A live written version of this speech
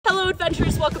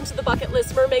adventurers, welcome to the Bucket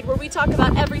List Mermaid, where we talk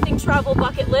about everything travel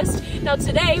bucket list. Now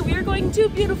today we are going to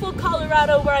beautiful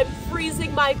Colorado, where I'm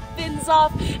freezing my fins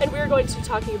off, and we are going to be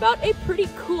talking about a pretty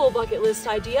cool bucket list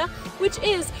idea, which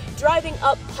is driving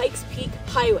up Pikes Peak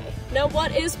Highway. Now,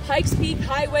 what is Pikes Peak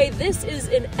Highway? This is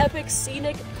an epic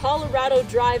scenic Colorado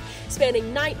drive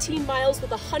spanning 19 miles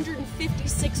with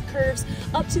 156 curves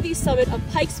up to the summit of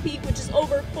Pikes Peak, which is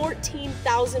over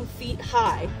 14,000 feet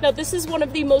high. Now, this is one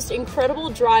of the most incredible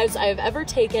drives I have ever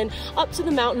taken up to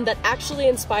the mountain that actually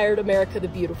inspired America the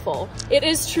Beautiful. It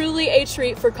is truly a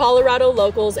treat for Colorado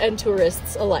locals and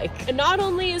tourists alike. And not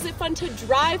only is it fun to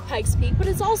drive Pikes Peak, but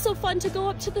it's also fun to go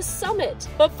up to the summit.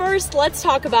 But first, let's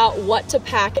talk about what to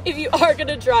pack if you are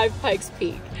gonna drive Pikes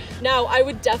Peak. Now, I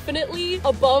would definitely,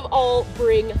 above all,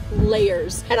 bring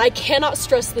layers. And I cannot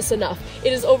stress this enough.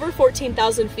 It is over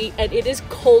 14,000 feet and it is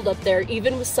cold up there,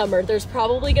 even with summer. There's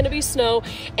probably gonna be snow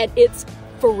and it's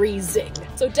freezing.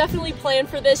 So definitely plan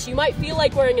for this. You might feel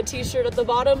like wearing a t-shirt at the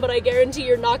bottom, but I guarantee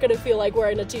you're not gonna feel like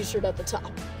wearing a t-shirt at the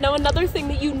top. Now, another thing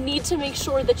that you need to make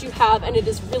sure that you have, and it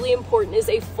is really important, is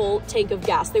a full tank of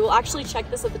gas. They will actually check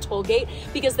this at the toll gate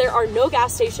because there are no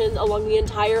gas stations along the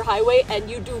entire highway and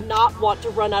you do not want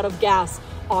to run out of gas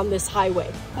on this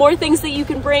highway. More things that you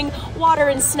can bring: water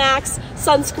and snacks,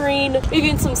 sunscreen,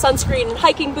 even some sunscreen and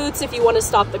hiking boots if you want to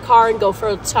stop the car and go for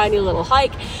a tiny little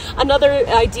hike. Another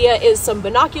idea is some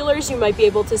binoculars. You might be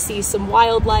able to see some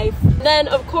wildlife. Then,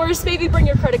 of course, maybe bring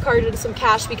your credit card and some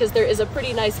cash because there is a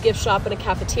pretty nice gift shop and a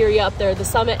cafeteria up there at the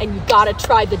summit, and you gotta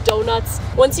try the donuts.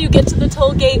 Once you get to the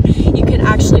toll gate, you can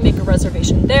actually make a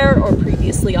reservation there or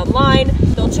previously online.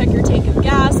 They'll check your tank of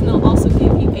gas and they'll also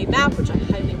give you a map, which I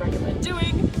highly recommend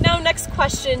doing. Now, next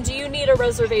question, do you need a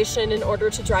reservation in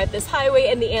order to drive this highway?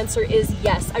 And the answer is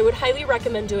yes. I would highly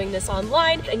recommend doing this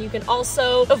online, and you can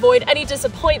also avoid any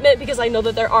disappointment because I know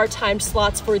that there are timed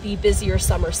slots for the busier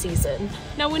summer season.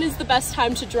 Now, when is the best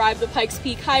time to drive the Pikes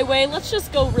Peak Highway? Let's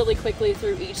just go really quickly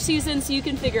through each season so you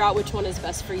can figure out which one is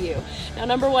best for you. Now,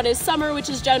 number one is summer, which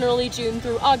is generally June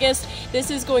through August.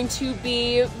 This is going to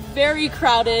be very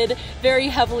crowded, very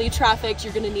heavily trafficked.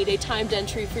 You're going to need a timed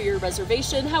entry for your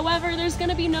reservation. However, there's going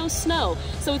to be no snow,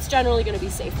 so it's generally going to be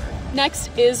safer. Next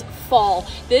is fall.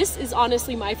 This is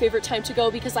honestly my favorite time to go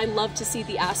because I love to see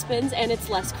the aspens and it's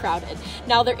less crowded.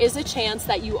 Now, there is a chance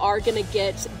that you are going to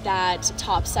get that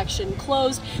top section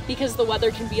closed because the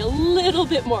weather can be a little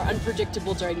bit more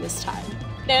unpredictable during this time.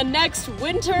 And next,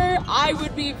 winter. I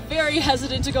would be very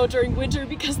hesitant to go during winter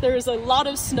because there is a lot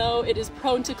of snow. It is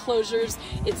prone to closures.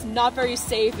 It's not very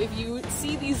safe. If you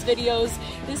see these videos,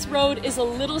 this road is a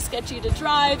little sketchy to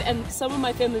drive and some of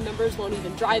my family members won't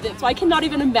even drive it. So I cannot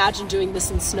even imagine doing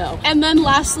this in snow. And then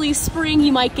lastly, spring.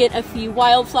 You might get a few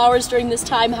wildflowers during this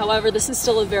time. However, this is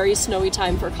still a very snowy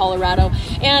time for Colorado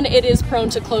and it is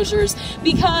prone to closures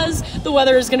because the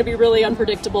weather is going to be really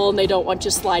unpredictable and they don't want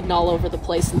you sliding all over the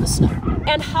place in the snow.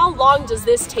 And how long does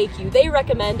this take you? They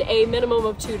recommend a minimum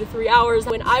of 2 to 3 hours.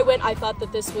 When I went, I thought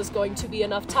that this was going to be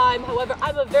enough time. However,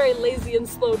 I'm a very lazy and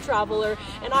slow traveler,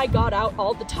 and I got out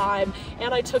all the time,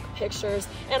 and I took pictures,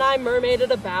 and I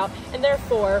mermaided about, and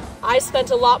therefore, I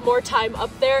spent a lot more time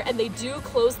up there, and they do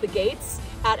close the gates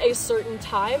at a certain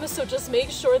time, so just make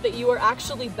sure that you are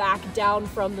actually back down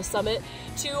from the summit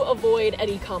to avoid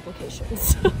any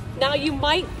complications. Now, you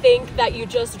might think that you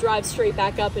just drive straight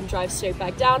back up and drive straight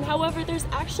back down. However, there's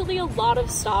actually a lot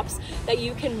of stops that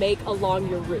you can make along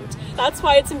your route. That's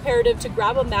why it's imperative to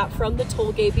grab a map from the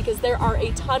toll gate because there are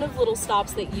a ton of little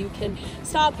stops that you can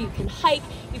stop, you can hike,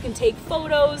 you can take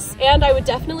photos, and I would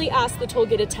definitely ask the toll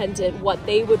gate attendant what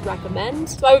they would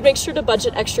recommend. So I would make sure to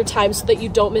budget extra time so that you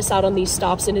don't miss out on these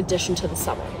stops in addition to the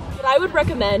summer. What I would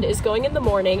recommend is going in the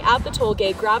morning at the toll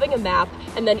gate, grabbing a map,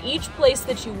 and then each place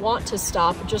that you want to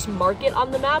stop, just mark it on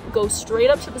the map, go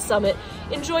straight up to the summit,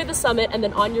 enjoy the summit, and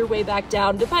then on your way back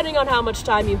down, depending on how much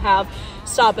time you have,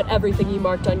 stop at everything you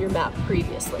marked on your map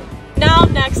previously. Now,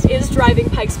 next is driving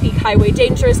Pikes Peak Highway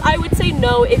dangerous? I would say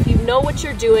no if you know what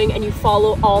you're doing and you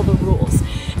follow all the rules.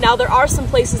 Now, there are some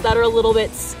places that are a little bit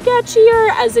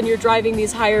sketchier, as in you're driving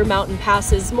these higher mountain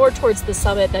passes more towards the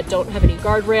summit that don't have any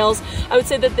guardrails. I would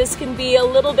say that this can be a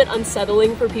little bit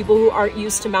unsettling for people who aren't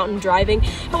used to mountain driving.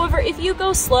 However, if you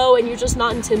go slow and you're just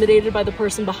not intimidated by the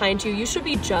person behind you, you should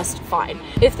be just fine.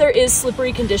 If there is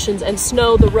slippery conditions and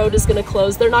snow, the road is going to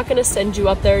close. They're not going to send you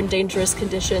up there in dangerous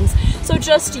conditions. So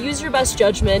just use your best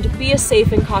judgment, be a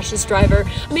safe and cautious driver.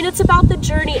 I mean, it's about the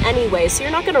journey anyway, so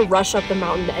you're not going to rush up the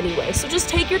mountain anyway. So just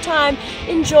take your time,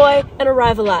 enjoy, and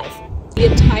arrive alive.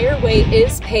 The entire way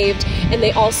is paved and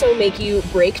they also make you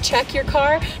brake check your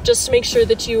car just to make sure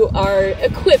that you are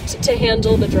equipped to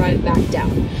handle the drive back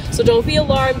down. So don't be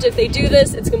alarmed if they do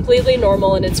this. It's completely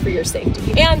normal and it's for your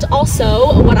safety. And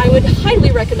also, what I would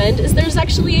highly recommend is there's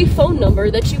actually a phone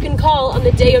number that you can call on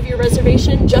the day of your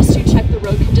reservation just to check the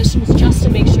road conditions, just to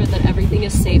make sure that everything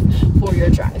is safe for your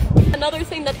drive. Another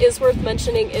thing that is worth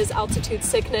mentioning is altitude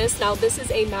sickness. Now, this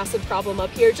is a massive problem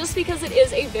up here just because it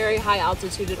is a very high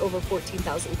altitude at over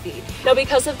 14,000 feet. Now,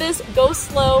 because of this, go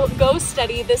slow, go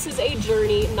steady. This is a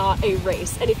journey, not a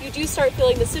race. And if you do start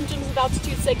feeling the symptoms of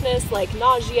altitude sickness like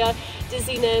nausea,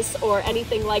 dizziness, or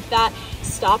anything like that,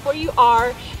 stop where you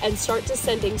are and start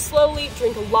descending slowly.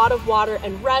 Drink a lot of water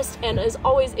and rest. And as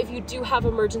always, if you do have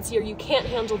emergency or you can't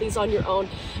handle these on your own,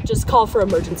 just call for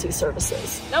emergency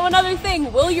services. Now, another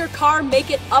thing, will your car make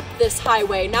it up this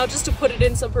highway? Now, just to put it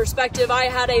in some perspective, I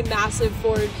had a massive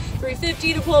Ford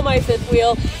 350 to pull my fifth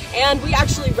wheel, and we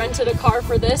actually rented a car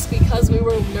for this because we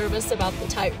were nervous about the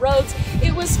tight roads.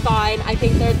 It was fine. I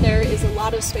think that there is a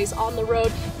lot of space on the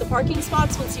road. The parking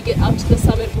spots once you get up to the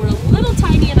summit were a little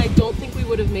tiny, and I don't think we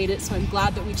would have made it, so I'm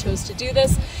glad that we chose to do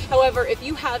this. However, if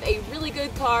you have a really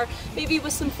good car, maybe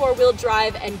with some four-wheel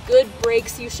drive and good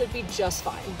brakes, you should be just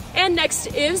fine. And next,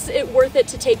 is it worth it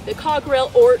to take the cog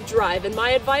rail or drive? And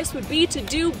my advice would be to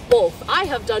do both. I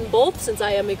have done both since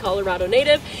I am a Colorado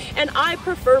native, and I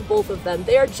prefer both of them.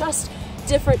 They are just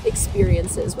different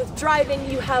experiences. With driving,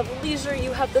 you have leisure,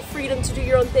 you have the freedom to do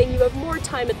your own thing, you have more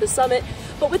time at the summit,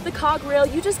 but with the cog rail,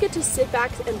 you just get to sit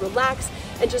back and relax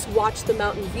and just watch the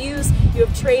mountain views. You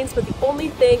have trains, but the only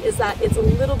thing is that it's a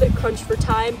little bit crunched for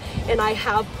time, and I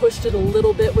have pushed it a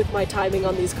little bit with my timing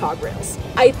on these cog rails.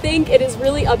 I think it is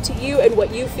really up to you and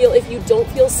what you feel. If you don't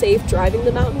feel safe driving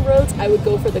the mountain roads, I would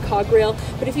go for the cog rail,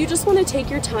 but if you just want to take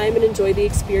your time and enjoy the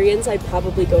experience, I'd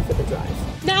probably go for the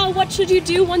drive. Now, what should you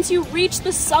do once you reach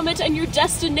the summit and your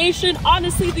destination?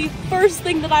 Honestly, the first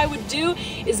thing that I would do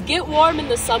is get warm in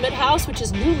the Summit House, which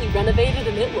is newly renovated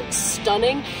and it looks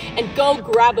stunning, and go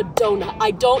grab a donut.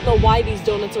 I don't know why these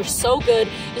donuts are so good.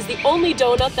 It's the only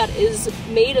donut that is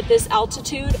made at this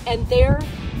altitude, and they're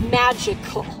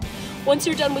magical. Once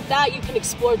you're done with that, you can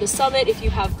explore the summit if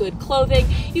you have good clothing.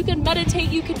 You can meditate,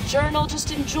 you can journal,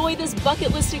 just enjoy this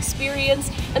bucket list experience,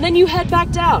 and then you head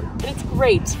back down, and it's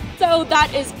great. So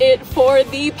that is it for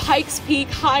the Pikes Peak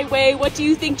Highway. What do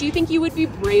you think? Do you think you would be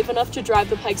brave enough to drive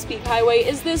the Pikes Peak Highway?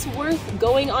 Is this worth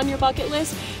going on your bucket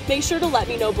list? Make sure to let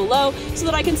me know below so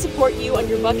that I can support you on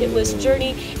your bucket list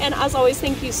journey. And as always,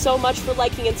 thank you so much for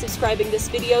liking and subscribing this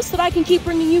video so that I can keep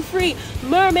bringing you free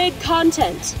mermaid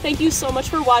content. Thank you so much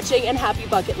for watching, and happy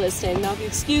bucket listing. Now, if you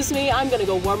excuse me, I'm gonna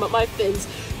go warm up my fins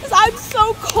because I'm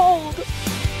so cold.